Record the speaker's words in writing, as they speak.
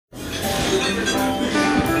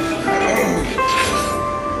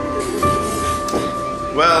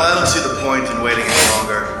Well, I don't see the point in waiting any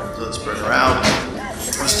longer, so let's bring her out.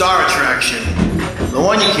 The star attraction, the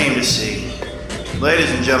one you came to see.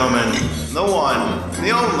 Ladies and gentlemen, the one,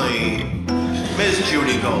 the only, Miss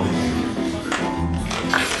Judy Gold.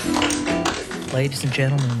 Ladies and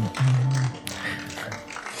gentlemen,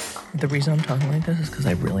 the reason I'm talking like this is because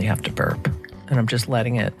I really have to burp, and I'm just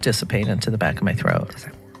letting it dissipate into the back of my throat.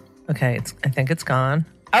 Okay, I think it's gone.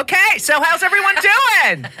 Okay, so how's everyone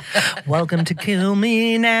doing? Welcome to Kill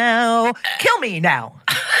Me Now. Kill Me Now.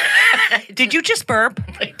 Did you just burp?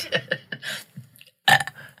 I did.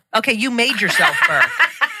 Okay, you made yourself burp.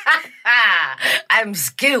 I'm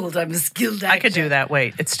skilled. I could do that.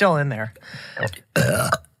 Wait, it's still in there.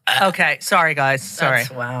 Okay, sorry guys. Sorry.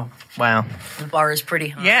 Wow. Wow. The bar is pretty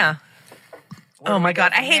high. Yeah. Where Oh do my we go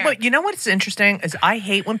God. I from hate there? what, you know what's interesting is I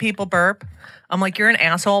hate when people burp. I'm like, you're an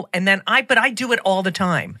asshole. And then but I do it all the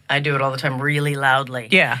time. I do it all the time really loudly.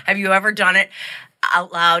 Yeah. Have you ever done it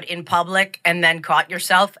out loud in public and then caught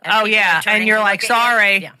yourself? And Oh, people yeah. are turning And you're to like, look at you?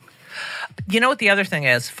 sorry. Yeah. You know what the other thing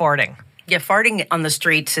is? Farting. Yeah, farting on the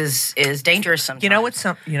streets is dangerous sometimes. You know what?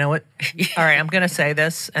 All right, I'm going to say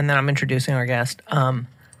this and then I'm introducing our guest.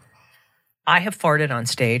 I have farted on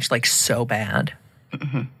stage like so bad.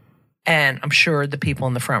 Mm-hmm. And I'm sure the people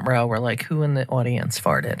in the front row were like, who in the audience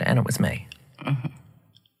farted? And it was me. Mm-hmm.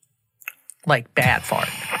 Like bad fart.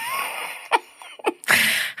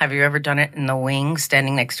 Have you ever done it in the wings,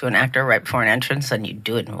 standing next to an actor right before an entrance, and you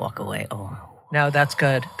do it and walk away? Oh, No, that's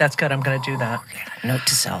good. That's good. I'm going to do that. note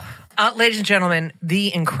to self. Ladies and gentlemen,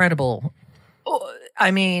 the incredible,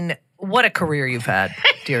 what a career you've had,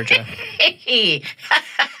 Deirdre.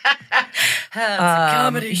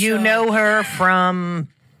 Comedy You show. know her from,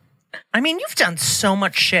 you've done so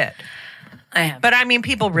much shit. I have. But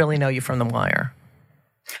people really know you from The Wire.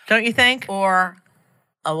 Don't you think? Or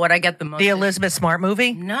what I get the most. The Elizabeth Smart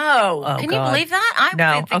movie? No. Oh, Can God. you believe that?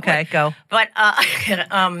 No. Okay, go. But,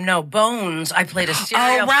 no, Bones. I played a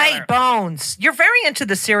serial Oh, right, killer. Bones. You're very into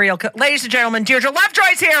the serial Ladies and gentlemen, Deirdre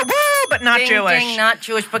Lovejoy's here. Woo! But not Ding, Jewish. ding, not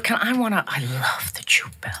Jewish, but I love the Jew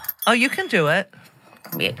bell. Oh, you can do it.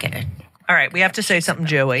 Yeah, get it. All right, we have to say something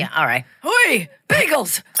Jewy. Yeah, all right. Hoi,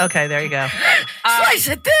 bagels. Okay, there you go. Slice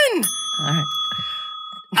it thin.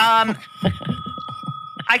 All right.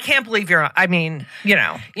 I can't believe you're. You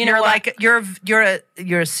know you're what? like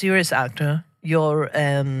you're a serious actor. You're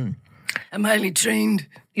I'm highly trained.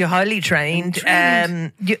 You're highly trained.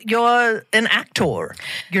 trained. You're an actor.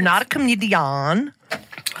 You're not a comedian.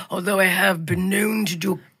 Although I have been known to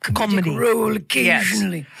do a Comedy. role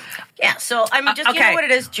occasionally. Yeah, so I'm just, you okay. know what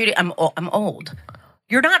it is, Judy? I'm old.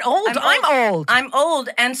 You're not old. I'm old. I'm old,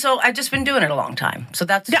 and so I've just been doing it a long time. So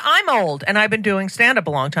that's... Yeah, I'm old, and I've been doing stand-up a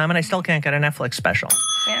long time, and I still can't get a Netflix special.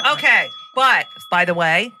 Yeah. Okay, but, by the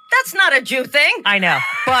way, That's not a Jew thing. I know,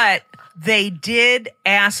 but they did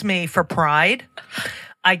ask me for Pride.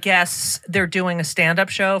 I guess they're doing a stand-up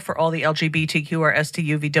show for all the LGBTQ or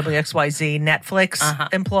STUVWXYZ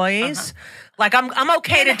Netflix employees. Like, I'm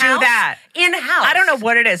okay to do In-house? that. In-house. I don't know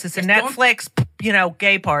what it is. It's a don't- Netflix,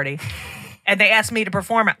 gay party. And they asked me to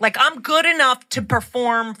perform it. Like, I'm good enough to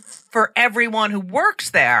perform for everyone who works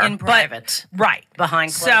there. In but- private. right.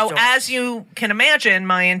 Behind closed So, doors. as you can imagine,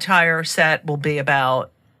 my entire set will be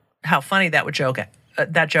about how funny that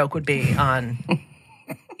joke would be on,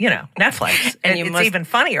 Netflix. And you it's must- even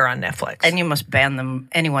funnier on Netflix. And you must ban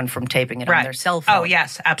anyone from taping it on their cell phone. Oh,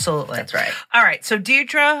 yes, absolutely. That's right. All right. So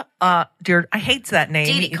Deirdre, I hate that name.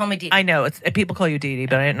 Dee Dee, call me Dee Dee. I know. People call you Dee Dee,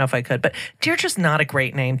 but I didn't know if I could. But Deirdre's not a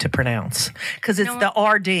great name to pronounce because it's the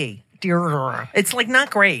RD. Deirdre. It's like not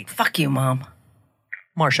great. Fuck you, Mom.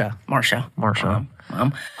 Marsha.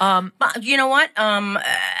 Mom. But you know what?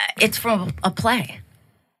 It's from a play.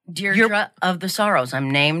 Deirdre of the Sorrows.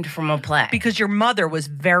 I'm named from a play. Because your mother was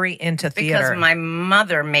very into theater. Because my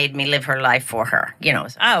mother made me live her life for her. So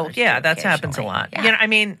Oh, I yeah, do that happens a occasionally. lot.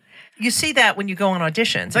 Yeah. You see that when you go on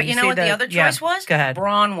auditions. But and you know see what the other choice was? Go ahead.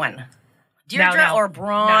 Bronwyn. Deirdre No. or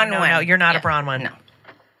Bronwyn? No, you're not a Yeah. Bronwyn. No.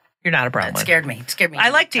 You're not a Bronwyn. It scared me. I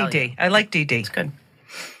like Tell you. DD. I like DD. It's good.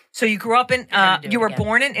 So you grew up in, gonna do you it were again.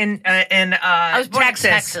 born in I was born Texas.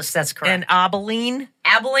 in Texas. That's correct. In Abilene.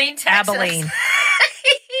 Abilene, Texas. Abilene.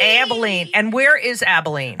 Abilene. And where is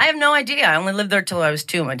Abilene? I have no idea. I only lived there till I was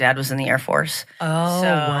 2. My dad was in the Air Force. Oh, So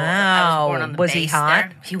I wow. was born on the Was he base hot?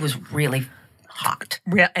 there. He was really hot.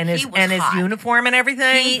 And his He was his hot. uniform and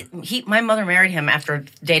everything? My mother married him after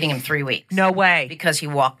dating him 3 weeks. No way. Because he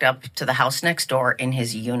walked up to the house next door in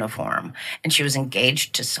his uniform, and she was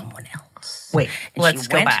engaged to someone else. Wait, And let's she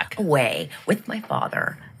go went back. away with my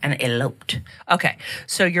father and eloped. Okay.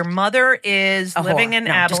 So your mother is A living whore. in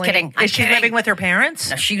No, Abilene. just kidding. I'm Is she kidding. living with her parents?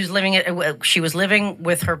 No, she was living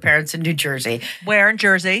with her parents in New Jersey. Where in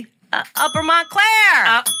Jersey? Upper Montclair.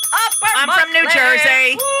 Upper I'm from New Montclair.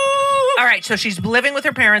 Jersey. Woo. All right. So she's living with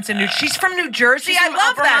her parents in New. She's from New Jersey. She's I from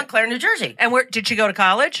love Upper that. Montclair, New Jersey. And where did she go to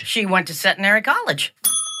college? She went to Centenary College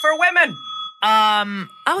for women.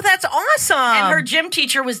 Oh, that's awesome. And her gym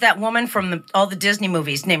teacher was that woman from all the Disney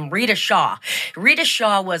movies named Rita Shaw. Rita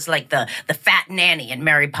Shaw was like the fat nanny in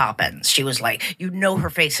Mary Poppins. She was like, you'd know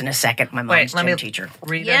her face in a second, my mom's gym teacher.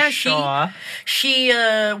 Rita Shaw. She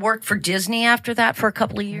worked for Disney after that for a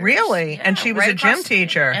couple of years. Really? Yeah, And she was right a gym across-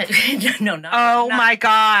 teacher. No, not. Oh not- my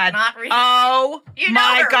God. not Rita. Oh You know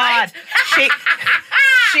my her, God. right?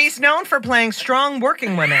 She's known for playing strong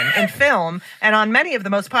working women in film and on many of the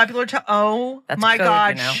most popular. Oh That's my code, God.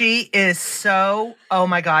 you know. She is so. Oh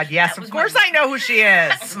my God. Yes, That was of course my- I know who she is.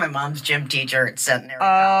 That's my mom's gym teacher at Centenary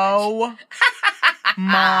College. Oh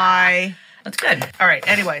my. That's good. All right.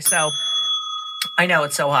 Anyway, so I know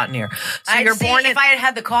it's so hot in here. So you're born in. If I had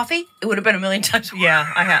had the coffee, it would have been a million times worse.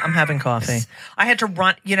 Yeah, I'm having coffee. I had to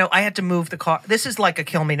run. I had to move the car. This is like a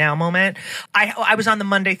kill me now moment. I was on the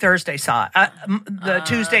Monday Thursday side, the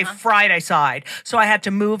Tuesday Friday side, so I had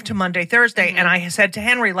to move to Monday Thursday, and I said to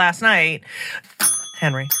Henry last night,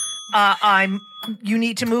 Henry, you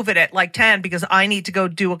need to move it at like 10 because I need to go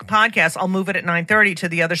do a podcast. I'll move it at 9:30 to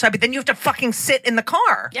the other side, but then you have to fucking sit in the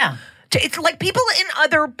car. Yeah. It's like people in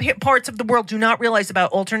other parts of the world do not realize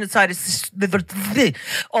about alternate side of the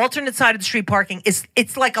alternate side of the street parking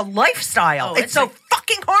it's like a lifestyle. Oh, it's so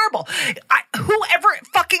fucking horrible. Whoever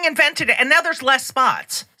fucking invented it, and now there's less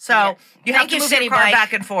spots, so Yeah. you have Thank to you, move City your car Bike.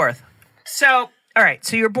 back and forth. So. All right,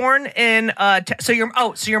 so you're born in, so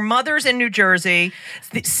your mother's in New Jersey,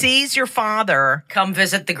 sees your father, Come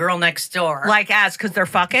visit the girl next door. because they're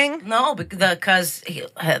fucking? No, because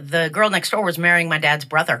the girl next door was marrying my dad's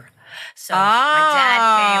brother. So my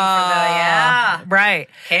dad came for the Right.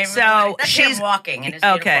 Came So that's she's him walking in his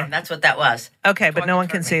okay. uniform. That's what that was. Okay, but no one Walking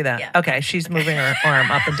can toward see me. that. Yeah. Okay, she's moving her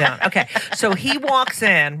arm up and down. Okay, so he walks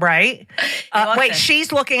in, right? walks Wait, in.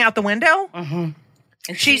 she's looking out the window? Mm-hmm.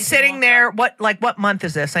 And She's sitting there. What month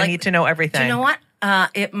is this? I Like, need to know everything. Do you know what?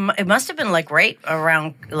 It must have been like right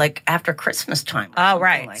around like after Christmas time. or Oh, something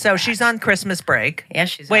right. like so that. she's on Christmas break. Yeah,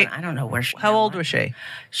 she's. Wait, I don't know where she. How old was she?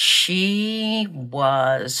 She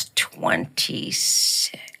was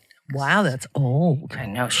 26. Wow, that's old. I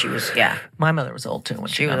know she was. Yeah, My mother was old too when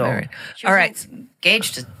she was got old. married. She All was right.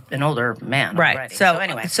 engaged to an older man. Right. Already. So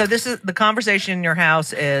anyway, so this is the conversation in your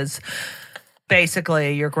house is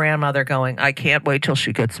basically your grandmother going, I can't wait till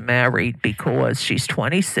she gets married because she's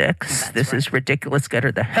 26. This is ridiculous. Get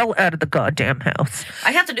her the hell out of the goddamn house.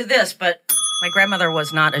 I have to do this, but my grandmother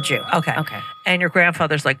was not a Jew. Okay. Okay. And your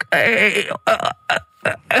grandfather's like, hey,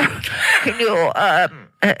 can you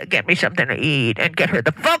get me something to eat and get her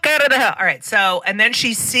the fuck out of the house? All right. So, and then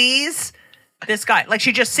she sees this guy. Like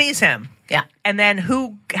she just sees him. Yeah. And then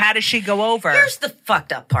how does she go over? Here's the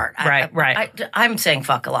fucked up part. Right. I'm saying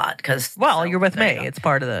fuck a lot because. Well, you're with me. It's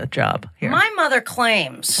part of the job here. My mother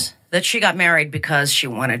claims that she got married because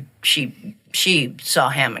she saw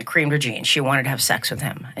him and creamed her jeans. She wanted to have sex with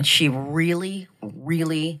him, and she really,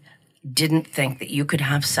 really didn't think that you could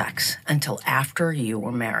have sex until after you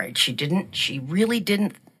were married. She really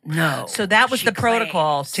didn't know. So that was She the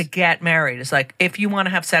protocol claims. to get married. It's like, if you want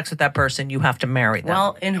to have sex with that person, you have to marry them.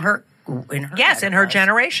 Well, in her yes, head in it her was.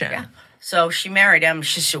 generation. Yeah. So she married him.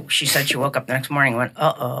 She said she woke up the next morning and went,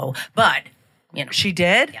 uh-oh. But, She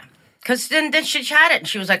did? yeah. Because then she had it, and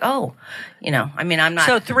she was like, oh, I mean, I'm not.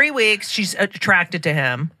 So 3 weeks, she's attracted to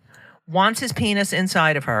him, wants his penis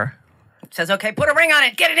inside of her. says, okay, put a ring on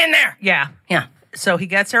it. Get it in there. Yeah. Yeah. So he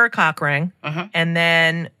gets her a cock ring, and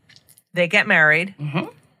then they get married. Mm-hmm.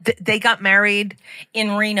 They got married,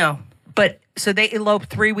 In Reno. but so they elope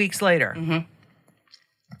 3 weeks later. Mm-hmm.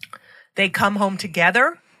 They come home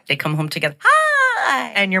together, They come home together. Hi.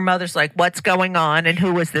 and your mother's like, what's going on, and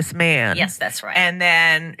who is this man? Yes, that's right. And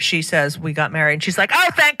then she says, we got married. And she's like, oh,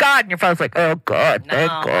 thank God. And your father's like, oh, God, thank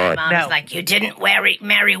God. Mom was like, you didn't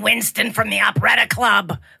marry Winston from the operetta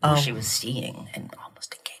club. Who she was seeing and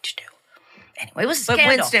almost engaged to. Anyway, it was a But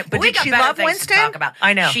scandal. Winston- but we did got she better love things Winston? To talk about.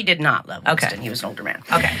 I know. She did not love Okay. Winston. He was an older man.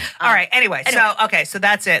 Okay. All right. Anyway, anyway. so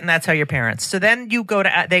that's it, and that's how your parents. So then you go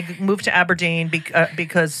to they move to Aberdeen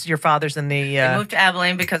because your father's in the They moved to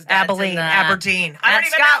Abilene because Dad's Aberdeen. in the, I don't That's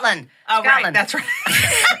even know. Scotland. Oh, right. Scotland. That's right.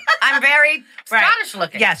 I'm very Right. Scottish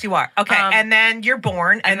looking. Yes, you are. Okay, and then you're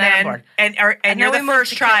born, and then I'm then born. and And you're then the we moved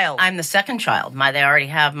first to child. I'm the second child. They already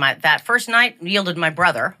have that first night yielded my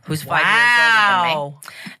brother, who's 5 years older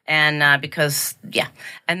than me. And because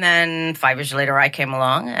and then 5 years later I came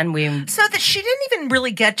along, and we. So that she didn't even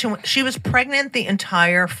really get to. She was pregnant the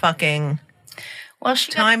entire fucking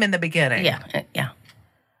She time in the beginning. yeah.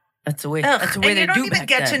 That's the way. Ugh, That's the way and they you don't do even back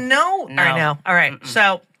get then. to know. No. I know. All right.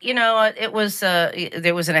 So it was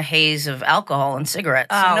there was in a haze of alcohol and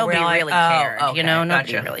cigarettes, so nobody really cared. Okay, Nobody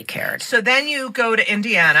gotcha. really cared. So then you go to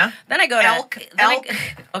Indiana. Then I go to Elk.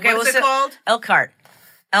 Okay, What's it called? Elkhart.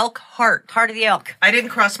 Elkhart. Heart of the Elk. I didn't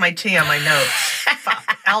cross my T on my notes.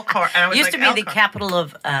 Fuck. Elkhart. And I was Used like, to be the Elkhart. capital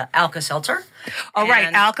of Alka-Seltzer. Oh, right.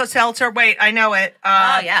 And- Alka-Seltzer. Wait, I know it.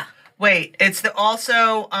 yeah. Wait, it's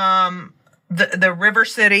also the River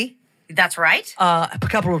City. That's right. A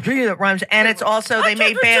couple of that rhymes, and it's also they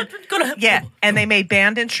made band. Yeah, and they made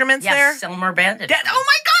band instruments there. Yes, Selmer Bandit. Oh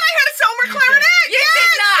my God, I had a Selmer clarinet. You yes,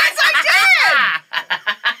 did not. yes, I did.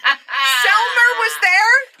 Selmer was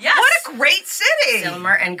there. Yes. What a great city.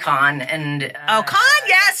 Selmer and Con and Oh, Con,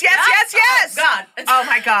 yes. Oh, God. Oh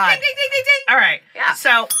my God. Ding, ding, ding, ding, ding. All right. Yeah. So,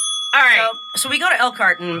 all right. So we go to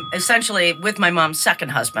Elkhart, and essentially with my mom's second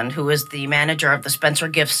husband, who is the manager of the Spencer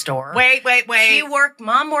gift store. Wait.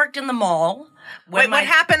 Mom worked in the mall. Wait, what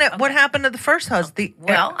happened? What happened to the first husband?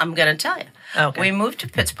 Well, I'm going to tell you. Okay. We moved to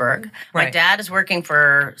Pittsburgh. My Right. dad is working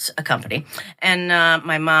for a company, and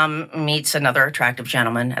my mom meets another attractive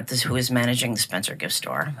gentleman who is managing the Spencer gift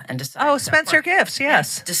store, and decides. Oh, Spencer Gifts.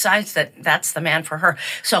 Yes. Decides that that's the man for her.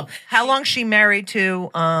 So How long she married to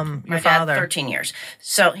your my father? dad, 13 years.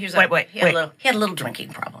 So here's Wait. he had a little drinking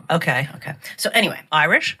problem. Okay. So anyway,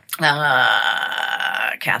 Irish.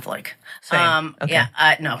 Catholic. Same. Okay.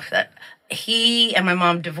 Yeah. No. He and my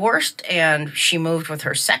mom divorced, and she moved with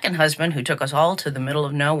her second husband, who took us all to the middle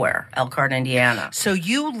of nowhere, Elkhart, Indiana, So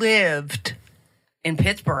you lived in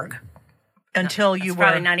Pittsburgh. until you It's were.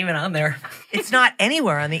 probably not even on there. It's not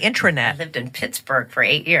anywhere on the I intranet. lived in Pittsburgh for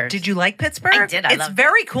 8 years. Did you like Pittsburgh? I did. I It's loved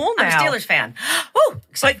very cool now. I'm a Steelers fan. Woo!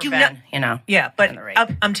 Except But for you Ben, know- Yeah, but and the rape.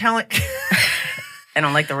 I'm telling. I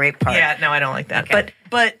don't like the rape part. Yeah, no, I don't like that. Okay.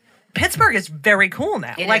 But Pittsburgh is very cool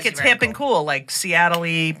now. It Like is it's very hip and cool, like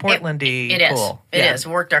Seattle-y, Portland-y. It is. Cool. It Yeah. is.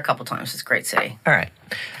 Worked there a couple times. It's a great city. All right.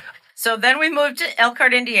 So then we moved to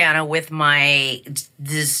Elkhart, Indiana with my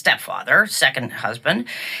stepfather, second husband,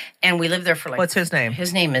 and we lived there for What's his name?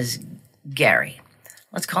 His name is Gary.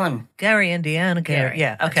 Let's call him Gary, Indiana. Gary.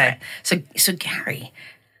 Yeah. That's Okay. right. So Gary,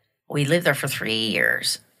 we lived there for 3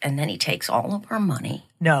 years, and then he takes all of our money,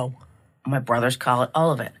 No. my brother's college,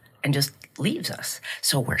 all of it, and just leaves us.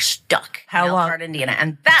 So we're stuck How in long- Elkhart, Indiana.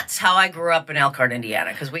 And that's how I grew up in Elkhart,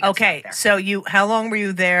 Indiana, because we got Okay. stuck there. So how long were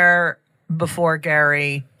you there before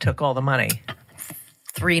Gary took all the money?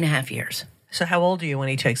 3.5 years. So how old are you when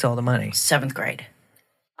he takes all the money? 7th grade.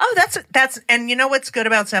 Oh, that's and you know what's good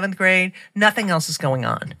about 7th grade? Nothing else is going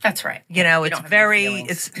on. That's right. You know, You it's don't have any very, feelings.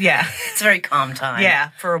 it's yeah, It's a very calm time. yeah.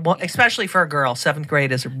 Especially for a girl, 7th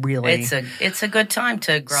grade is really. It's a good time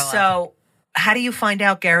to grow up. So, how do you find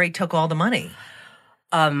out Gary took all the money?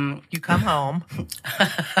 You come home.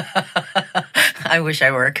 I wish I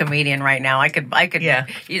were a comedian right now. I could. Yeah.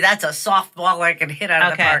 That's a softball I could hit out of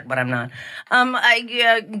the Okay. park, but I'm not.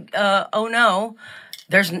 Oh no,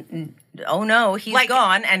 oh no, he's Like-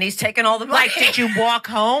 gone and he's taken all the money. Like, did you walk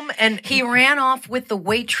home and He ran off with the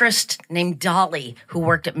waitress named Dolly who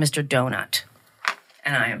worked at Mr. Donut.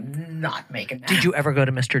 And I am not making that. Did you ever go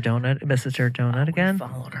to Mr. Donut again?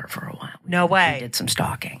 Followed her for a while. No way. We did some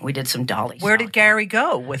stalking. We did some Dolly Where did stalking. Gary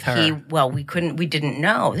go with her? We didn't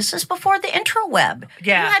know. This is before the intraweb.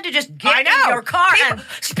 Yeah. You had to just get I in know. your car and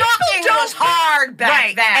stalking was hard back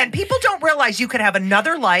right. then. And people don't realize you could have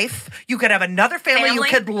another life. You could have another family. You Family.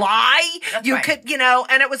 could lie. That's you right. could,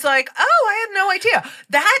 and it was like, oh, I had no idea.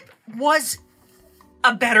 That was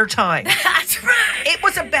a better time. That's right. It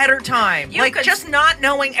was a better time. You Like, could- just not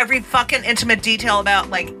knowing every fucking intimate detail about,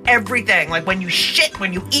 like, everything. Like, when you shit,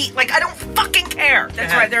 when you eat. Like, I don't fucking care.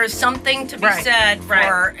 That's right. There is something to be Right. said Right.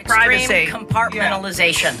 for extreme Privacy.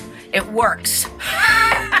 compartmentalization. It works.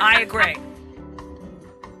 I agree.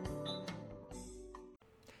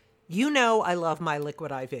 You know I love my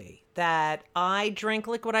Liquid IV, that I drink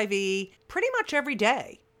Liquid IV pretty much every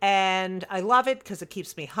day. And I love it because it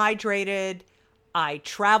keeps me hydrated. I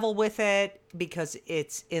travel with it because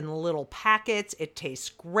it's in little packets. It tastes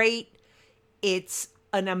great. It's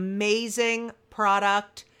an amazing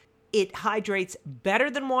product. It hydrates better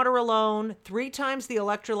than water alone, 3 times the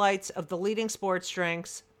electrolytes of the leading sports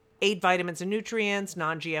drinks, 8 vitamins and nutrients,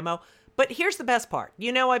 non-GMO. But here's the best part.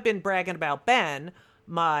 You know I've been bragging about Ben,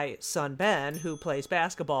 my son Ben, who plays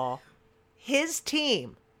basketball, his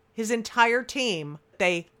team, his entire team,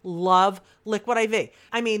 they love Liquid IV.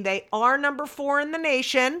 I mean, they are number 4 in the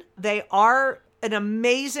nation. They are an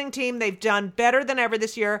amazing team. They've done better than ever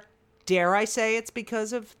this year. Dare I say it's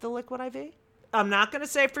because of the Liquid IV? I'm not going to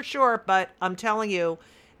say for sure, but I'm telling you,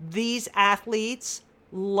 these athletes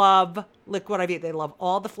love Liquid IV. They love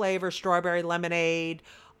all the flavors, strawberry, lemonade.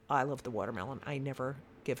 I love the watermelon. I never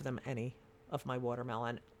give them any of my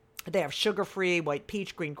watermelon. They have sugar-free, white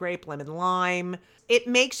peach, green grape, lemon lime. It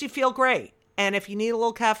makes you feel great. And if you need a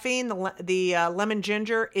little caffeine, the lemon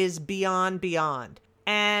ginger is beyond.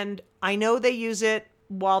 And I know they use it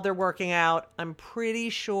while they're working out. I'm pretty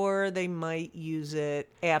sure they might use it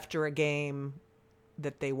after a game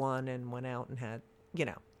that they won and went out and had,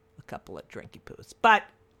 a couple of drinky poos. But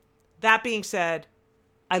that being said,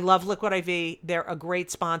 I love Liquid IV. They're a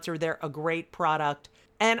great sponsor. They're a great product.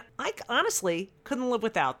 And I honestly couldn't live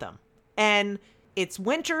without them. And it's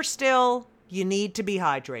winter still. You need to be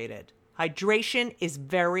hydrated. Hydration is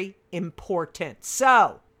very important.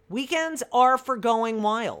 So, weekends are for going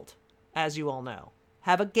wild, as you all know.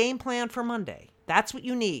 Have a game plan for Monday. That's what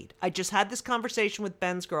you need. I just had this conversation with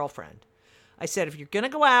Ben's girlfriend. I said, if you're going to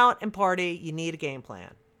go out and party, you need a game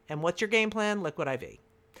plan. And what's your game plan? Liquid IV.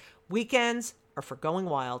 Weekends are for going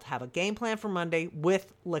wild. Have a game plan for Monday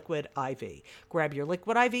with Liquid IV. Grab your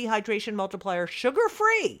Liquid IV Hydration Multiplier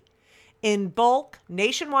sugar-free in bulk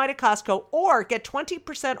nationwide at Costco, or get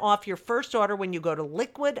 20% off your first order when you go to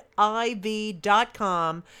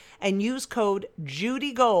liquidiv.com and use code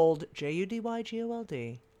JudyGold,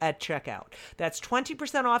 JUDYGOLD, at checkout. That's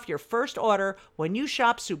 20% off your first order when you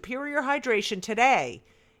shop Superior Hydration today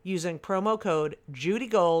using promo code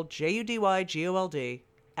JudyGold, JUDYGOLD,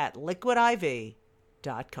 at liquidiv.com.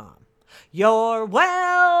 You're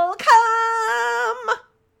welcome!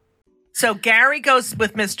 So Gary goes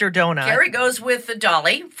with Mr. Donut. Gary goes with the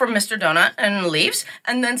Dolly from Mr. Donut and leaves.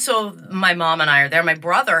 And then so my mom and I are there. My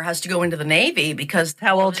brother has to go into the Navy because...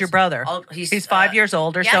 How old's your brother? He's 5 years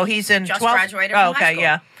older, so he's in just 12th. Graduated from high school.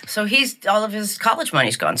 Yeah. So all of his college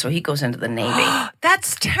money's gone, so he goes into the Navy.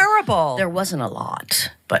 That's terrible. There wasn't a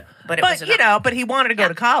lot, but it was enough. But he wanted to go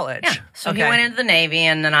to college. Yeah. So he went into the Navy,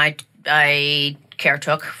 and then I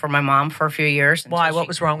caretook for my mom for a few years. Why? What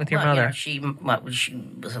was wrong with your mother? She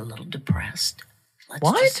was a little depressed. Let's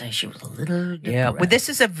What? just say she was a little depressed. Yeah. Well, this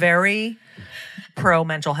is a very pro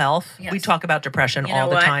mental health. Yes. We talk about depression You know all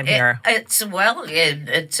the what? time here. It's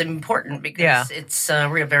important because it's a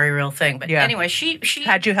very real thing. But anyway, she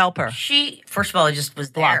How'd you help her? She, first of all, it just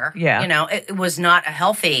was there. Yeah. It was not a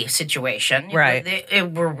healthy situation. Right.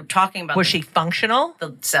 We're talking about Was she functional?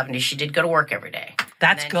 the 70s. She did go to work every day.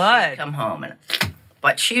 That's And then she'd good. come home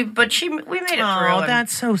but we made it through. Oh, and-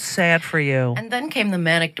 that's so sad for you. And then came the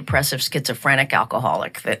manic depressive schizophrenic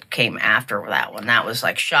alcoholic that came after that one. That was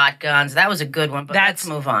like shotguns. That was a good one, but let's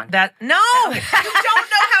move on. No, you don't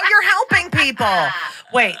know how you're helping people.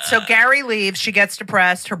 Wait, so Gary leaves. She gets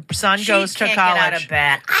depressed. Her son goes to can't college. Get out of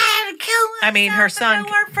bed. I would kill myself. I mean, her son. If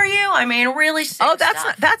I work for you. I mean, really. Sick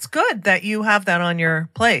stuff. That's good that you have that on your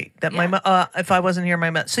plate. That if I wasn't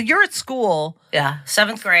here, so you're at school. Yeah,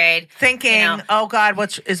 7th grade. Thinking, oh God,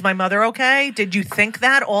 is my mother okay? Did you think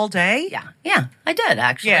that all day? Yeah, I did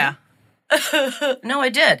actually. Yeah. No, I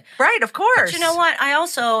did. Right, of course. But you know what? I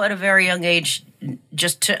also, at a very young age,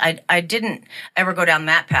 I didn't ever go down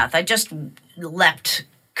that path. I just leapt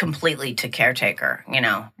completely to caretaker,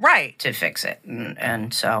 Right. to fix it.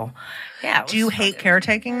 And so, yeah. Do you hate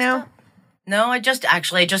caretaking now? No, I just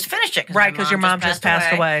finished it. Right, because your mom just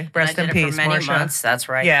passed away. Rest in peace, for many Marcia. months. That's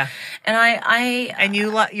right. Yeah. And And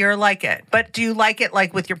you're like it. But do you like it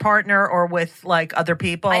like with your partner or with like other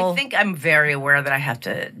people? I think I'm very aware that I have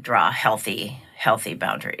to draw healthy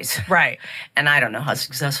boundaries. Right. And I don't know how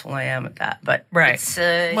successful I am at that, but right. It's,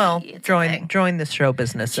 join the show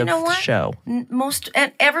business of the show.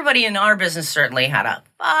 And everybody in our business certainly had a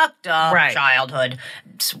fucked up childhood.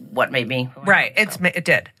 It's what made me right. It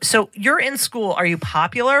did. So you're in school. Are you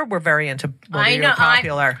popular? We're very into whether you're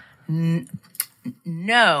popular.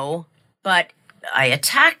 No, but I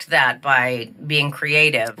attacked that by being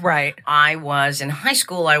creative. Right. I was in high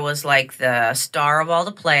school. I was like the star of all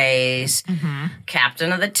the plays,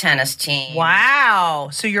 captain of the tennis team. Wow.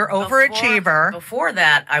 So you're overachiever. Before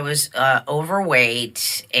that, I was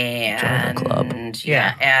overweight and club.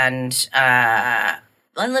 And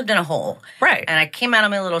I lived in a hole. Right. And I came out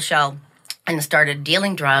of my little shell and started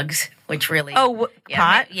dealing drugs, which really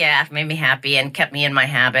pot? Made me happy and kept me in my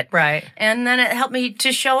habit. Right. And then it helped me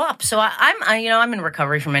to show up. So I'm in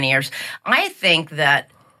recovery for many years. I think that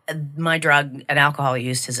my drug and alcohol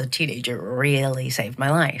use as a teenager really saved my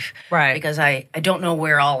life. Right. Because I don't know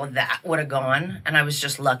where all of that would have gone. And I was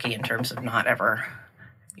just lucky in terms of not ever,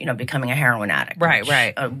 becoming a heroin addict. Right, which,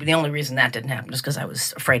 right. The only reason that didn't happen is because I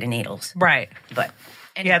was afraid of needles. Right. But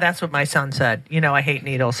Yeah, that's what my son said. I hate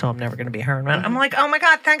needles, so I'm never going to be a heroin addict. I'm like, oh my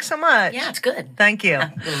God, thanks so much. yeah, it's good. Thank you.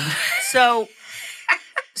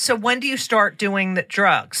 So when do you start doing the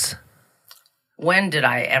drugs? When did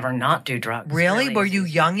I ever not do drugs? Really? Were you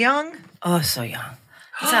young? Oh, so young.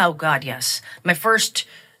 Oh, God, yes. My first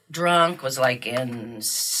drunk was like in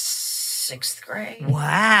 6th grade.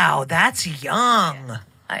 Wow, that's young.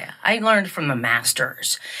 I learned from the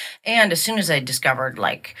masters. And as soon as I discovered,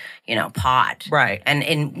 pot. Right.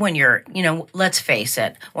 And when you're, let's face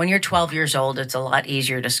it, when you're 12 years old, it's a lot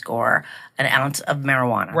easier to score an ounce of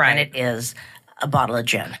marijuana Right. than it is a bottle of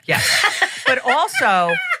gin. Yes. But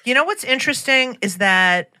also, what's interesting is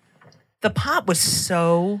that the pot was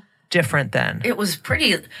so different then. It was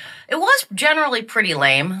generally pretty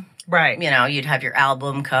lame. Right. You'd have your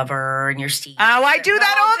album cover and your CD. Oh, I do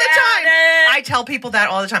that all the time. It. I tell people that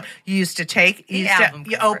all the time. You used to you cover.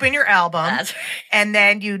 open your album, That's right. and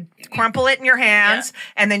then you crumple it in your hands,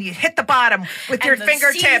 and then you hit the bottom with your the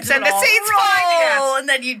fingertips, seeds and would the all seeds fly. roll, Yes. and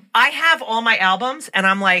then you. I have all my albums, and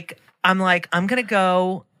I'm gonna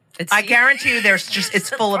go. I guarantee you, it's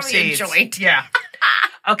full of Probably a seeds. joint. Yeah.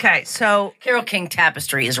 Okay, so Carole King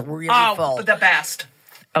Tapestry is really full. the best.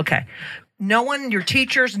 Okay. Your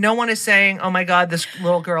teachers, no one is saying, oh my God, this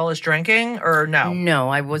little girl is drinking, or no? No,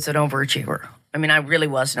 I was an overachiever. I mean, I really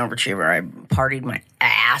was an overachiever. I partied my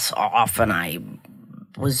ass off, and I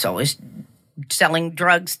was always selling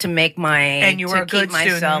drugs to make And you were to a good keep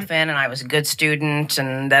myself student. in, and I was a good student.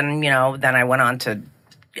 And then, then I went on to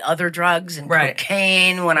other drugs and Right.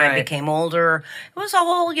 cocaine when I Right. became older. It was a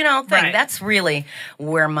whole, thing. Right. That's really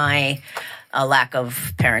where my lack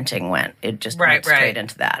of parenting went. It just Right, went straight right.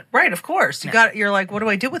 into that. Right, of course. You're like, what do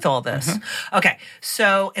I do with all this? Okay,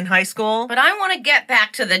 so in high school, But I want to get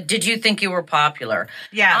back to did you think you were popular?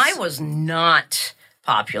 Yes. I was not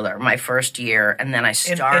popular my first year, and then I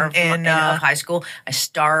starved in, of high school. I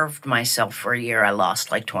starved myself for a year. I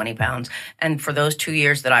lost like 20 pounds. And for those 2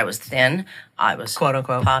 years that I was thin, I was Quote,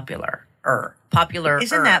 unquote. popular.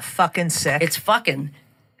 isn't that fucking sick? It's fucking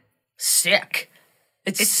sick.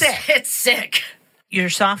 It's sick. It's sick. Your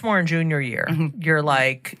sophomore and junior year, Mm-hmm. you're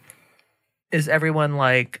like, is everyone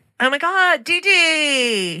like, oh my God,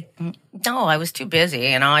 DD? No, I was too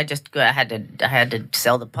busy. I had to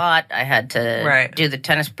sell the pot. I had to Right. do the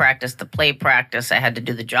tennis practice, the play practice. I had to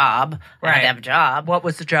do the job. I had Right. to have a job. What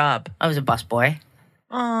was the job? I was a busboy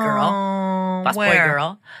Oh, busboy where?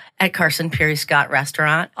 girl at Carson Peary Scott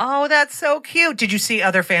Restaurant. Oh, that's so cute. Did you see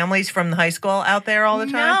other families from the high school out there all the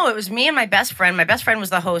time? No, it was me and my best friend. My best friend was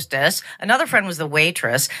the hostess. Another friend was the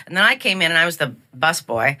waitress, and then I came in and I was the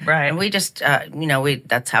busboy. Right. And we just,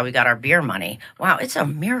 that's how we got our beer money. Wow, it's a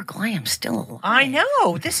miracle I am still alive. I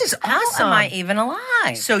know. This is How awesome. am I even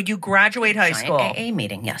alive? So you graduate high Giant school. AA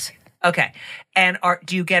meeting, yes. Okay. And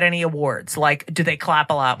do you get any awards? Like, do they clap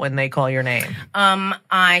a lot when they call your name?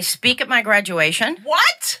 I speak at my graduation.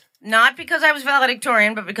 What? Not because I was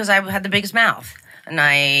valedictorian, but because I had the biggest mouth. And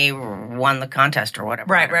I won the contest or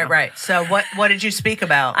whatever. I don't know. Right. So what did you speak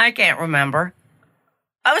about? I can't remember.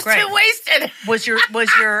 I was Great. too wasted. Was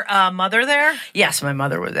your mother there? Yes, my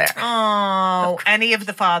mother was there. Oh, any of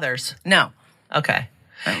the fathers? No, Okay.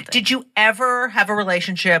 I don't think. Did you ever have a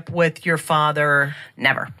relationship with your father?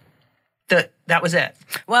 Never. That was it.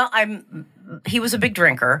 Well, he was a big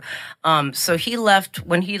drinker. So he left.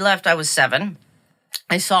 When he left, I was 7.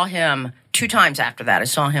 I saw him 2 times after that. I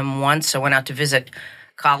saw him once. I went out to visit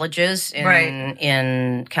colleges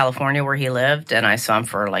in California where he lived, and I saw him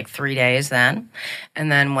for like 3 days then. And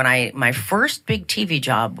then my first big TV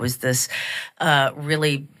job was this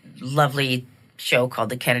really lovely show called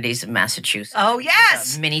The Kennedys of Massachusetts. Oh,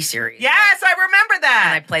 yes. A miniseries. Yes, I remember And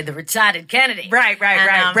I that. played the retarded Kennedy. Right.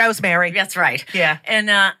 And, Rosemary. That's right. Yeah. And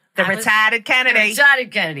The retarded Kennedy. Retarded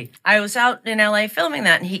Kennedy. I was out in LA filming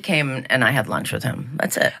that, and he came and I had lunch with him.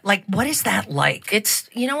 That's it. Like, what is that like? It's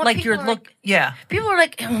what like people your are look. Yeah. People are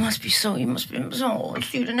like, you must be so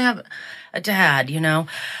old. You didn't have a dad.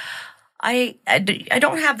 I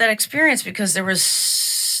don't have that experience because that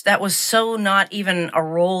was so not even a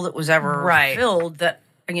role that was ever Right. filled. That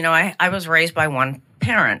I was raised by one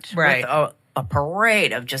parent Right. with a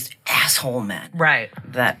parade of just asshole men. Right.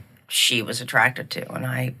 That she was attracted to, and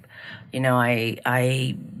I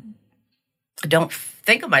don't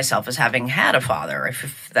think of myself as having had a father.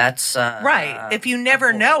 If that's Right. If you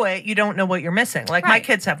never know it, you don't know what you're missing. Like, my Right.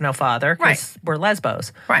 kids have no father because we're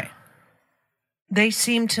lesbos. right. They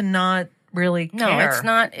seem to not really No, care. it's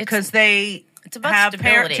not. Because they it's about have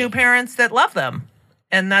stability. two parents that love them.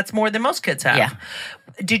 And that's more than most kids have. Yeah.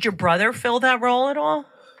 Did your brother fill that role at all?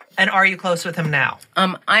 And are you close with him now?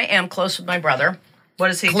 I am close with my brother. What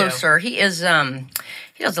does he do? Closer. He is.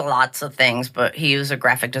 He does lots of things, but he was a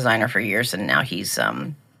graphic designer for years, and now he's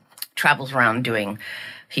travels around doing.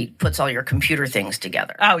 He puts all your computer things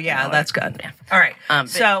together. Oh yeah, that's good. Yeah. All right.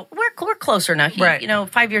 So we're closer now. He, Right.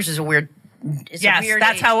 5 years is a weird. It's a Yes, weird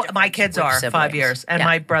that's age how difference my kids with are. siblings. 5 years, and Yeah.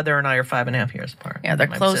 my brother and I are 5.5 years apart. Yeah, they're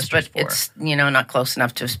My close, sister's but 4. it's not close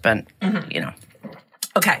enough to spend.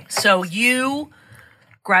 Okay. So you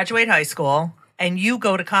graduate high school and you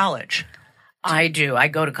go to college, I do. I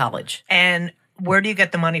go to college. and where do you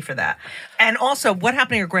get the money for that? And also, what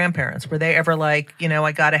happened to your grandparents? Were they ever like,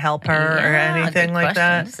 I got to help her or Yeah, anything good like question.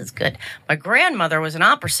 that? This is good. My grandmother was an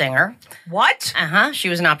opera singer. What? She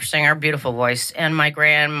was an opera singer, beautiful voice. And my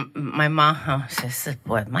mom,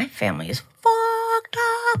 boy, my family is fucked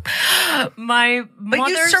up. My But you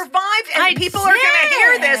mother's- survived, and I people are going to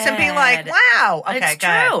hear this and be like, did. "Wow, okay, It's go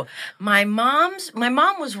ahead." true. My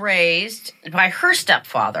mom was raised by her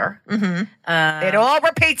stepfather It all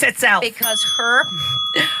repeats itself. because her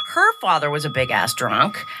father was a big ass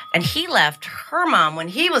drunk, and he left her mom when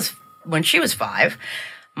she was 5.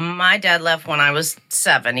 My dad left when I was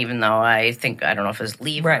 7, even though I don't know if it was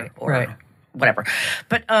leave Right, or right. whatever.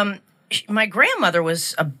 But my grandmother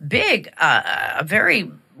was a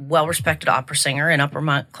very well-respected opera singer in Upper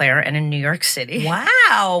Montclair and in New York City.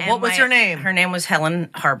 Wow. And What was her name? Her name was Helen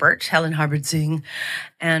Harbert Zing.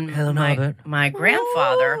 And Harbert. my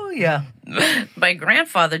grandfather, Oh, yeah. my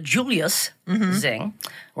grandfather, Julius Mm-hmm. Zing,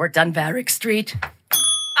 worked on Varick Street.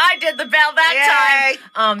 I did the bell that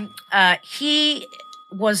time. He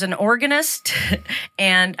was an organist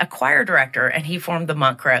and a choir director, and he formed the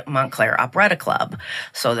Montclair Operetta Club.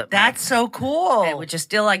 So That's so cool. which is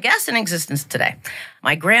still, I guess, in existence today.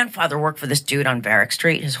 My grandfather worked for this dude on Varick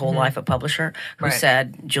Street his whole life, a publisher, who Right.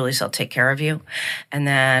 said, Julius, I'll take care of you. And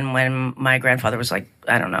then when my grandfather was like,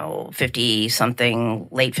 50-something,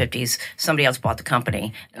 late 50s, somebody else bought the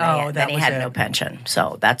company. And Oh, then he was had it. no pension.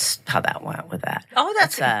 So that's how that went with that. Oh,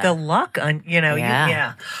 that's the luck on,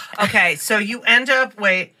 Yeah. Okay, so you end up,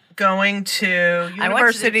 going to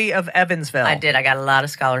University of Evansville. I did. I got a lot of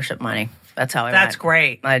scholarship money. That's how I That's went.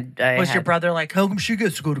 great. I Was your had- brother like, how come she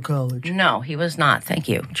gets to go to college? No, he was not. Thank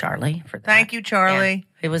you, Charlie, for that. Thank you, Charlie.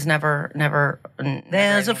 Yeah. It was never.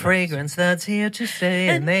 There's a fragrance that's here to stay,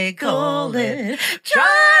 and they call it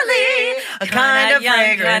Charlie. A kind of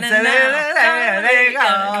fragrance that they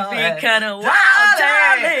call it kinda wild,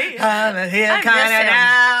 Charlie. Kind of here, I kind miss of him.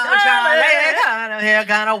 now, Charlie. Charlie. Kind of here,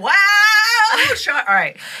 kind of wow. All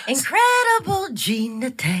right. Incredible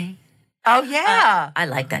Gina Tay. Oh yeah. I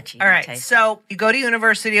like that Gina All right. Tay. So you go to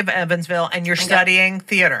University of Evansville, and you're studying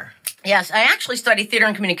theater. Yes, I actually studied theater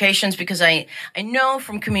and communications because I know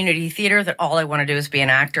from community theater that all I want to do is be an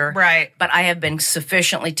actor. Right. But I have been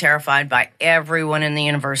sufficiently terrified by everyone in the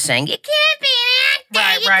universe saying, you can't be an actor.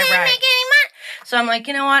 Right, you right, can't right. make any money. So I'm like,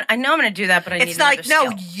 you know what? I know I'm going to do that, but I need It's another like, no,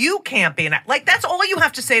 skill. you can't be an actor. Like, that's all you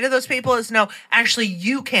have to say to those people is, no, actually,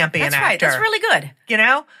 you can't be That's an right. actor. That's really good.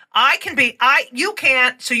 You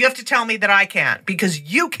can't, so you have to tell me that I can't because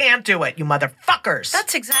you can't do it, you motherfuckers.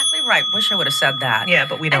 That's exactly right. Wish I would have said that. Yeah,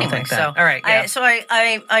 but we don't Anyway, think that. So, All right, yeah.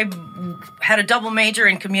 I had a double major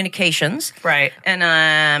in communications. Right. And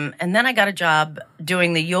then I got a job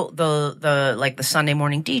doing the Sunday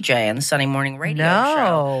morning DJ and the Sunday morning radio No.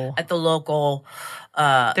 show at the local.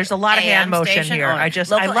 There's a lot of hand AM motion station here. on- I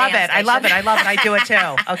local love AM it. I love it. station. I love it. I do it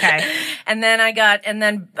too. Okay. And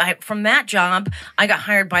then from that job, I got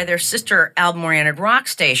hired by their sister album-oriented rock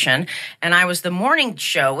station, and I was the morning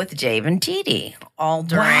show with Dave and Dee Dee all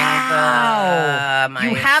during Wow. my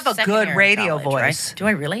You have a second good year in radio college, voice. right? Do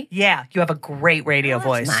I really? Yeah, you have a great radio That's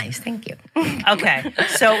voice. nice, thank you. Okay.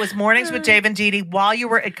 So it was mornings with Dave and Dee Dee while you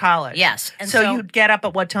were at college. Yes. And So so you'd get up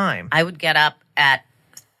at what time? I would get up at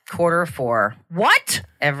 3:45 What?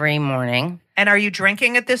 every morning. And are you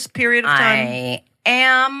drinking at this period of time? I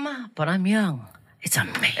am, but I'm young. It's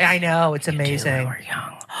amazing. I know. It's Too, amazing. we're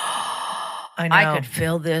young. I know. I could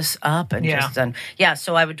fill this up and Yeah. just done. Yeah,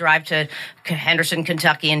 so I would drive to Henderson,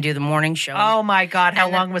 Kentucky and do the morning show. Oh my God. How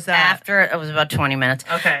And then long was that? After, it was about 20 minutes.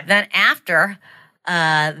 Okay. Then after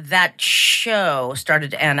that show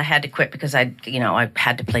started to end, I had to quit because I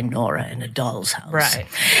had to play Nora in a doll's house. Right.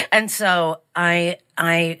 And so I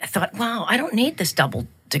thought, wow, I don't need this double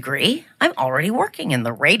degree. I'm already working in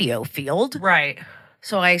the radio field. Right.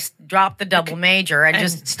 So I dropped the double major and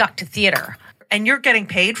just stuck to theater. And you're getting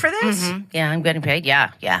paid for this? Yeah, I'm getting paid.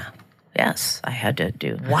 Yeah. Yes, I had to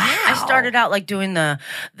do. Wow. I started out like doing the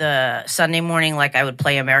Sunday morning, like I would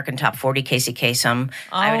play American Top 40, Casey Kasem.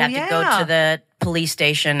 I would have to go to the police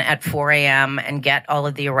station at 4 a.m. and get all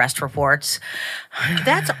of the arrest reports.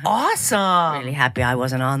 That's awesome. Really happy I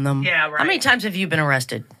wasn't on them. Yeah, right. How many times have you been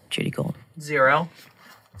arrested, Judy Gold? 0.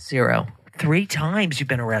 3 times you've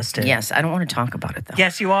been arrested. Yes, I don't want to talk about it though.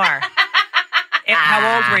 Yes, you are.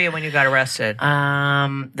 How old were you when you got arrested?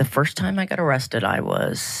 The first time I got arrested, I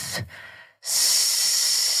was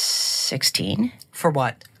 16. For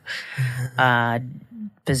what?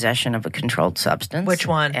 Possession of a controlled substance. Which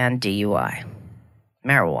one? And DUI.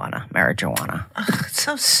 Marijuana. It's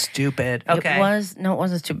so stupid. Okay. It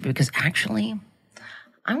wasn't stupid because actually,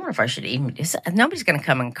 I wonder if I should even. Nobody's going to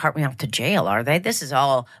come and cart me off to jail, are they? This is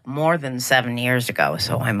all more than 7 years ago,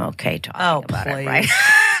 so I'm okay talking about it, right?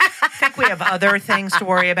 I think we have other things to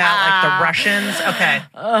worry about, like the Russians. Okay.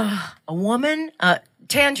 A woman.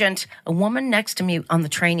 Tangent. A woman next to me on the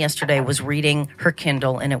train yesterday was reading her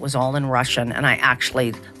Kindle, and it was all in Russian. And I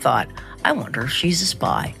actually thought, I wonder if she's a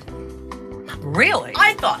spy. Really?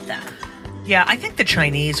 I thought that. Yeah, I think the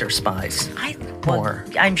Chinese are spies. More.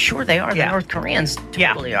 I'm sure they are. Yeah. The North Koreans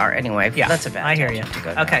totally are. Anyway, Yeah, that's a bad I hear you. tangent to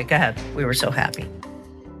go Okay, down. go ahead. We were so happy.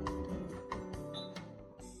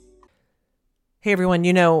 Hey, everyone.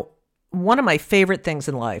 One of my favorite things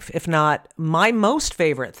in life, if not my most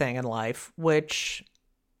favorite thing in life, which,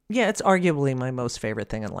 it's arguably my most favorite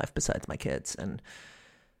thing in life besides my kids, and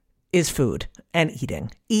is food and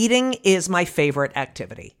eating. Eating is my favorite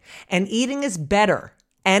activity. And eating is better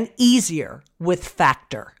and easier with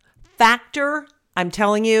Factor. Factor, I'm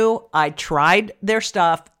telling you, I tried their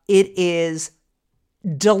stuff. It is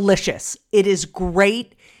delicious. It is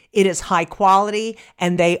great. It is high quality,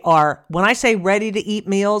 and they are, when I say ready to eat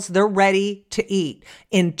meals, they're ready to eat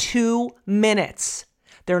in 2 minutes.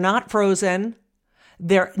 They're not frozen.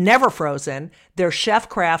 They're never frozen. They're chef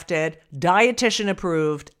crafted, dietitian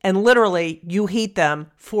approved, and literally you heat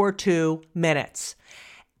them for 2 minutes.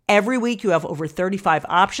 Every week you have over 35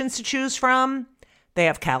 options to choose from. They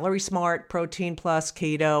have Calorie Smart, Protein Plus,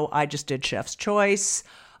 Keto. I just did Chef's Choice.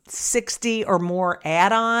 60 or more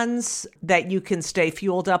add-ons that you can stay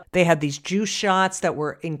fueled up. They had these juice shots that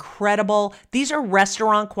were incredible. These are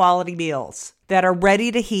restaurant quality meals that are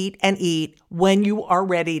ready to heat and eat when you are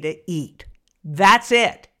ready to eat. That's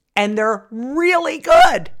it. And they're really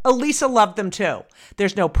good. Elisa loved them too.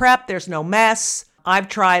 There's no prep. There's no mess. I've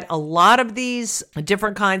tried a lot of these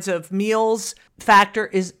different kinds of meals. Factor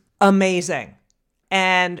is amazing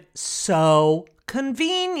and so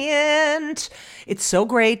convenient. It's so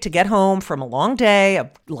great to get home from a long day of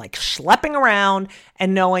like schlepping around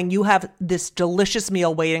and knowing you have this delicious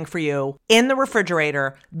meal waiting for you in the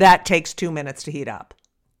refrigerator that takes 2 minutes to heat up.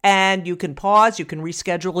 And you can pause, you can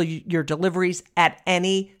reschedule your deliveries at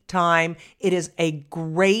any time. It is a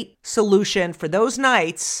great solution for those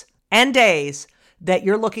nights and days that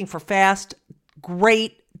you're looking for fast,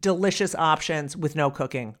 great, delicious options with no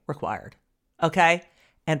cooking required. Okay?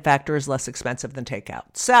 And Factor is less expensive than takeout.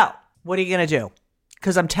 So, what are you going to do?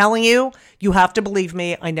 Because I'm telling you, you have to believe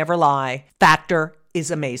me. I never lie. Factor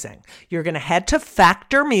is amazing. You're going to head to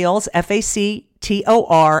Factor Meals,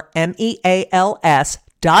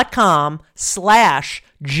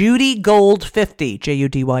 FactorMeals.com/JudyGold50,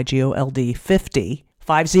 JudyGold 50,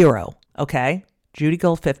 okay?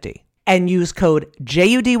 JudyGold50. And use code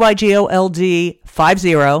JudyGold50,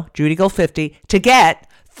 JudyGold50, to get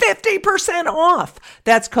 50% off.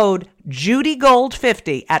 That's code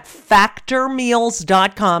JudyGold50 at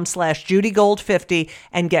factormeals.com/JudyGold50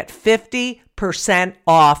 and get 50%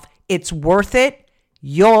 off. It's worth it.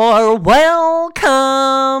 You're welcome.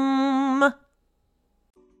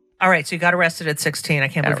 All right, so you got arrested at 16. I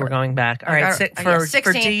can't believe we're going back. All right, for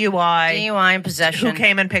 16, DUI. DUI and possession. Who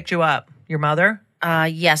came and picked you up? Your mother?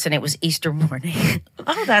 Yes, and it was Easter morning.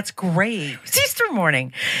 Oh, that's great. It's Easter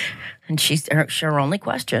morning. And her only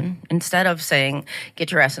question, instead of saying,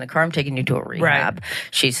 get your ass in the car, I'm taking you to a rehab,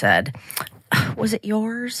 she said, was it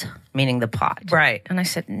yours? Meaning the pot. Right. And I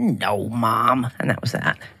said, no, Mom. And that was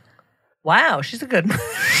that. Wow, she's a good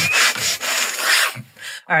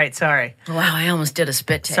All right, sorry. Wow, I almost did a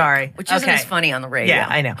spit take. Sorry. Which isn't as funny on the radio. Yeah,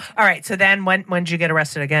 I know. All right, so then when did you get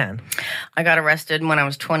arrested again? I got arrested when I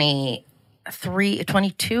was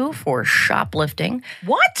 22 for shoplifting.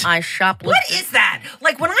 What? I shoplifted. What is that?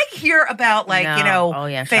 Like when I hear about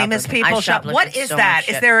famous shoplifting. people I shoplifted what is so that?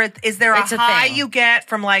 much Is there It's a a high thing. you get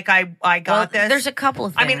from like I got this? There's a couple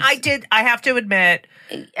of things. I mean, I have to admit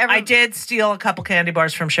I did steal a couple candy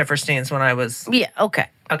bars from Schifferstein's when I was Yeah, okay.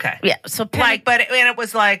 okay. Yeah, so Like, but it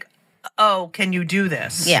was like oh, can you do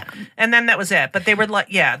this? Yeah. And then that was it. But they were like,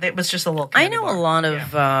 yeah, it was just a little I candy know bar. a lot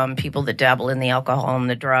of people that dabble in the alcohol and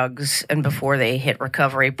the drugs, and before they hit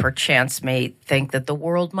recovery, perchance may think that the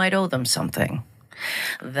world might owe them something.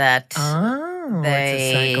 That Oh,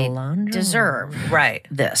 they it's a psychological. deserve Right.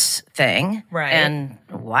 this thing. Right. And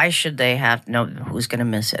why should they have no who's going to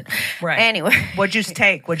miss it? Right. Anyway. What'd you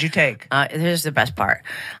take? Here's the best part.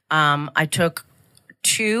 I took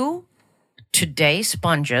 2 Today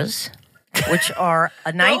sponges, which are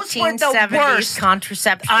a Those were the 1970s worst.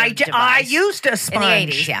 contraceptive I device. used a sponge. In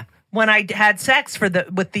the 80s, yeah. When I had sex with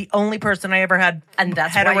the only person I ever had And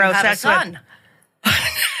that's hetero why you have a sex with. son.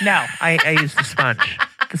 No, I used the sponge.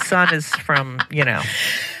 The sun is from,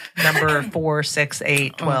 number 4, 6,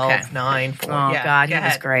 8, 12, Okay. 9, 4. Oh yeah, God, go he was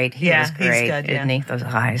ahead. great. He yeah, was great, he's good. isn't he? Those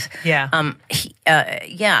eyes. Yeah.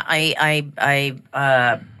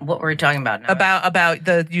 What were we talking about now?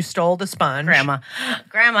 About you stole the sponge. Grandma goes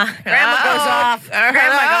off. Grandma, get her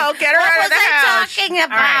what out was of the I house. talking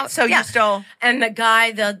about? All right, so Yeah. you stole And the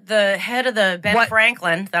guy, the head of the Ben What?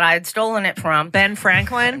 Franklin that I had stolen it from. Ben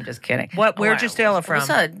Franklin. I'm just kidding. Where'd you steal it It was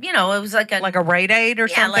from? it was like a Rite Aid or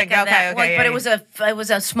yeah, something? like a, okay, that, okay. like, but it was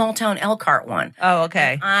a small town Elkhart one. Oh,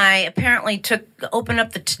 okay. I apparently opened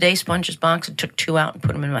up the Today Sponges box and took 2 out and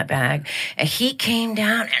put them in my bag. And he came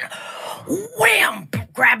down and wham,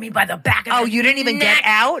 grabbed me by the back of Oh, the you didn't even neck. get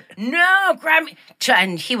out? No, grabbed me.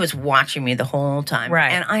 And he was watching me the whole time.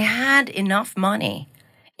 Right. And I had enough money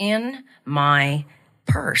in my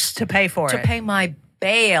purse To pay for to it. pay my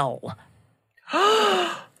bail.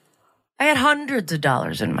 I had hundreds of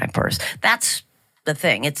dollars in my purse. That's the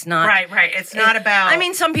thing. It's not Right. It's not about. I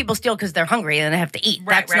mean, some people steal because they're hungry and they have to eat.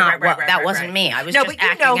 That's not what. That wasn't me. I was no, just but you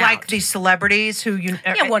acting know, out. like these celebrities who you.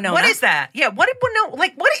 Yeah, Winona. What is that? Yeah, what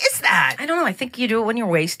is that? I don't know. I think you do it when you're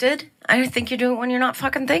wasted. I think you do it when you're not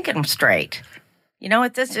fucking thinking straight.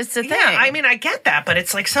 It's a thing. Yeah, I mean, I get that, but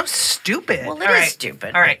it's like so stupid. Well, it All is right.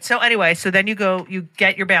 stupid. All right. So anyway, then you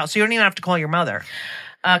get your bail. So you don't even have to call your mother.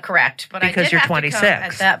 Correct. But Because I did you're have to 26.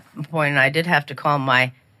 at that point, I did have to call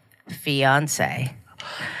my fiance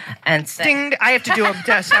and say, Ding! I have to do a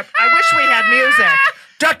test. I wish we had music.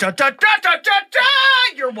 Da da da da da da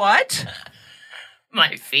da. You're what?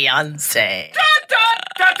 my fiance, Da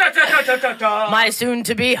da da da da da da. my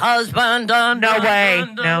soon-to-be husband. No way.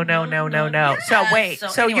 No. So wait. So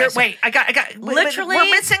So anyway, you're so- wait. I got Literally- We're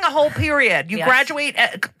missing a whole period. You Yes. graduate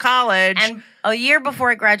at college. And a year before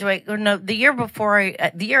I graduate, or no, the year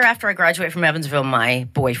after I graduate from Evansville, my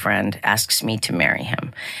boyfriend asks me to marry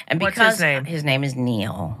him. And What's because his name? His name is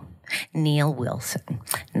Neil. Neil Wilson.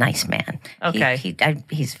 Nice man. Okay.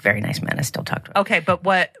 He's a very nice man. I still talk to him. Okay, but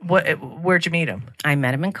where'd you meet him? I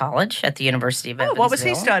met him in college at the University of Evansville. what was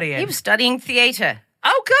he studying? He was studying theater.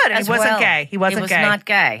 Oh, good. And as he wasn't well. gay. He wasn't He was gay. not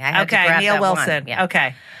gay. I had to Okay, grab Neil that one. Wilson. Yeah.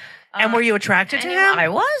 Okay. And were you attracted to him? I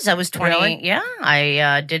was. I was 20. Really? Yeah.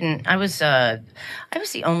 I didn't. I was the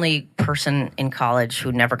only person in college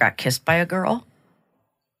who never got kissed by a girl.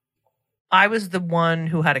 I was the one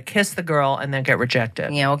who had to kiss the girl and then get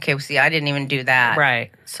rejected. Yeah. Okay. See, I didn't even do that. Right.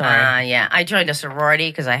 Sorry. Yeah. I joined a sorority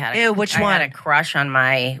because I had. Ew, which I one? had a crush on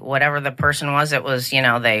my whatever the person was. It was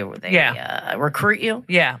they recruit you.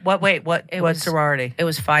 Yeah. What was- sorority? It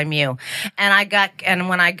was Phi Mu, and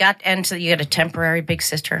when I got into, you get a temporary big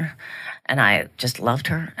sister, and I just loved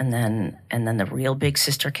her, and then the real big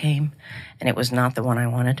sister came, and it was not the one I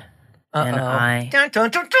wanted, and I Dun, dun,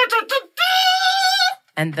 dun, dun, dun, dun,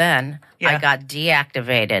 and then Yeah. I got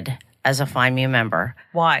deactivated as a Phi Mu member.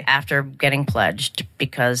 Why? After getting pledged,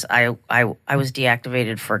 because I was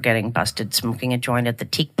deactivated for getting busted smoking a joint at the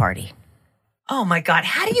teak party. Oh my God!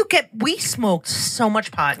 How do you get? We smoked so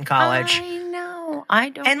much pot in college. I know. I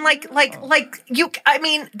don't. And like you, I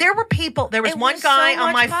mean, there were people. There was It one was guy so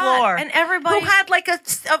on my much pot, floor, and everybody- who had like a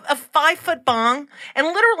 5-foot bong, and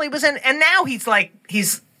literally was in. And now he's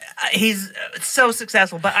so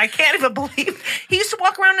successful, but I can't even believe he used to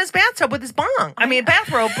walk around in his bathtub with his bong. I mean,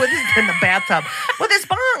 bathrobe in the bathtub with his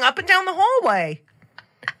bong up and down the hallway.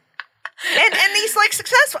 And he's like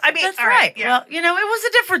successful. I mean, That's all right. Yeah. Well, it was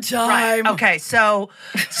a different time. Right. Okay, so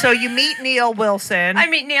you meet Neil Wilson. I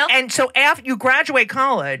meet Neil. And so after you graduate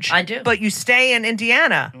college, I do. but you stay in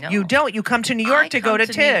Indiana. No. You don't. You come to New York to go to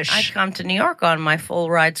Tisch. I come to New York on my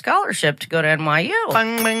full ride scholarship to go to NYU.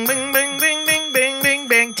 Bing, bing, bing, bing, bing, bing, bing, bing,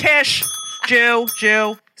 bing. Tisch, Jew.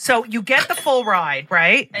 So you get the full ride,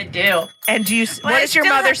 right? I do. And do you? What I does your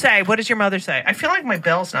still mother have- say? What does your mother say? I feel like my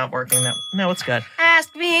bell's not working. No, it's good.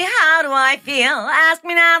 Ask me how do I feel. Ask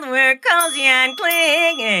me now that we're cozy and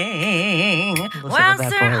clinging. Well, to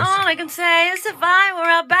that sir, voice. all I can say is if I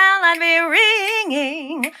were a bell, I'd be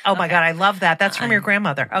ringing. Oh my God, I love that. That's from your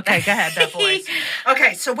grandmother. Okay, go ahead, that voice.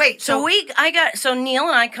 Okay, so wait. So Neil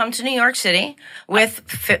and I come to New York City with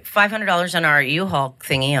 $500 on our U-Haul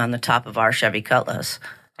thingy on the top of our Chevy Cutlass.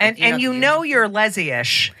 and you know you're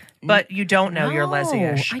Leslie-ish, but you don't know you're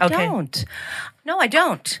Leslie-ish. I don't. No, I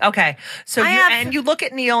don't. Okay, so I have- you look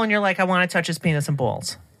at Neil and you're like, I want to touch his penis and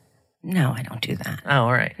balls. No, I don't do that. Oh,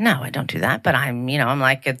 all right. No, I don't do that. But I'm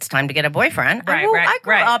like, it's time to get a boyfriend. I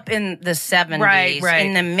grew up in the 70s, Right.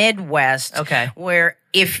 in the Midwest. Okay. Where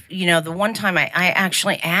if, the one time I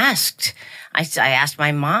actually asked, I asked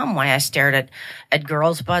my mom why I stared at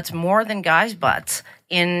girls' butts more than guys' butts.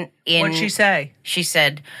 What'd she say? She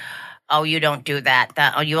said, "Oh, you don't do that.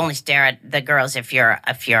 You only stare at the girls if you're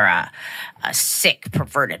a sick,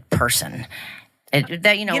 perverted person." It was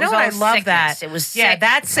what? all I love sickness. that. It was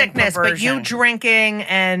that's sick and sickness. But you perversion. drinking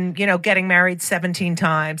and getting married 17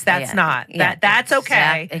 times, that's Yeah. not Yeah, that's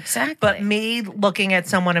okay. exactly. But me looking at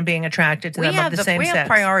someone and being attracted to them of the same we sex. have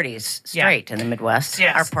priorities straight in the Midwest.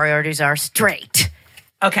 Yes. Our priorities are straight.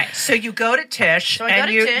 Okay, so you go to Tish, So I go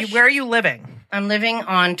and to Tish. where are you living? I'm living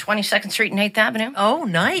on 22nd Street and 8th Avenue. Oh,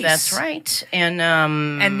 nice. That's right. And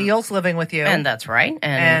Neil's living with you. and that's right.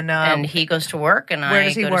 And he goes to work, and where I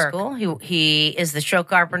does he go work? to school. He is the show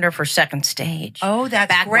carpenter for Second Stage. Oh, that's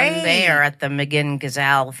back great. when they are at the McGinn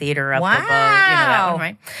Gazelle Theater up above. Wow. That one,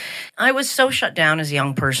 right? I was so shut down as a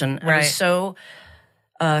young person. I Right. was so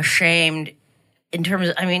ashamed. In terms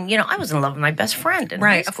of, I was in love with my best friend in high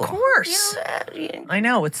Right, of school. course. I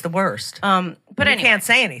know, it's the worst. But you anyway. can't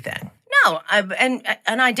say anything. No, and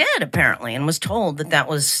I did apparently, and was told that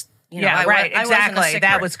was Yeah, I right, wasn't a exactly. sick That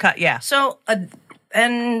person. was cut, yeah. So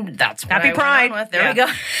and that's what Happy I went Pride. on with. There Yeah. we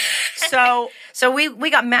go. So, we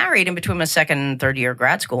got married in between my second and third year of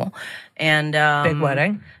grad school, and big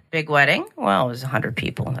wedding. Big wedding. Well, it was 100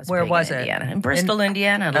 people. That's Where big was in it? Indiana. In Bristol,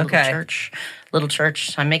 Indiana. A little Okay. church. Little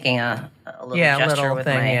church. I'm making a little Yeah, gesture little with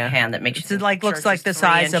thing, my yeah. hand that makes It's you think like- looks church like is the 3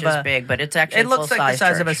 size of inches a- big, but it's actually It looks like the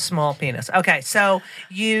size of a church. small penis. Okay, so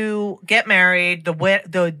you get married,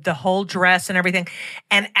 the whole dress and everything,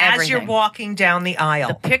 and as you're Everything. walking down the aisle,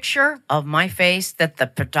 The picture of my face that the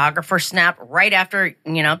photographer snapped right after,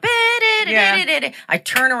 I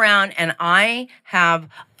turn around and I have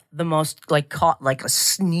the most caught like a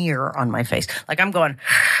sneer on my face. Like I'm going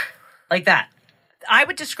like that. I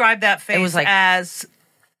would describe that face was like- as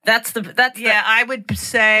That's I would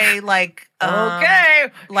say like okay,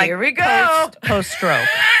 like here we go. post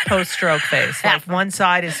stroke face. Like one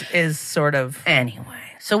side is sort of. Anyway,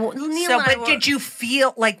 so Neil So, and I but did you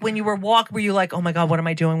feel like when you were walking, were you like, oh my God, what am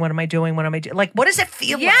I doing? What am I doing? What am I doing? Like, what does it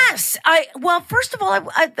feel like? Yes, well, first of all,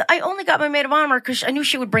 I only got my maid of honor because I knew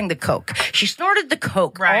she would bring the Coke. She snorted the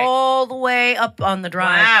Coke Right. all the way up on the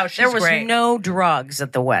drive. Wow, she's there was great. no drugs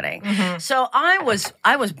at the wedding, so I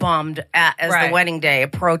was bummed as Right. the wedding day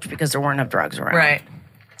approached because there weren't enough drugs around. Right.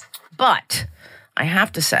 But I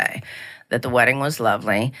have to say that the wedding was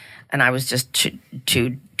lovely, and I was just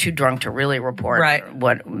too drunk to really report Right.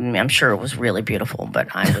 what I'm sure it was really beautiful, but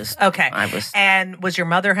I was Okay. I was And was your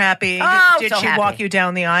mother happy? Oh, Did so she happy. walk you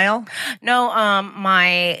down the aisle? no.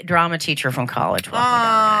 My drama teacher from college walked me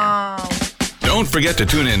down there. Oh. Don't forget to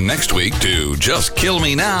tune in next week to Just Kill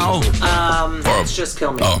Me Now. Let's just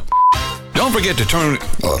kill me. Oh. Don't forget to turn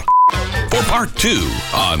for part 2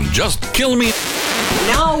 on Just Kill Me.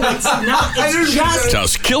 No, it's not. It's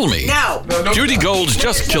Just Kill Me. No. Judy Gold's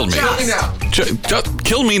Just Kill Me. Kill me now. Just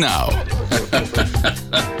kill me now.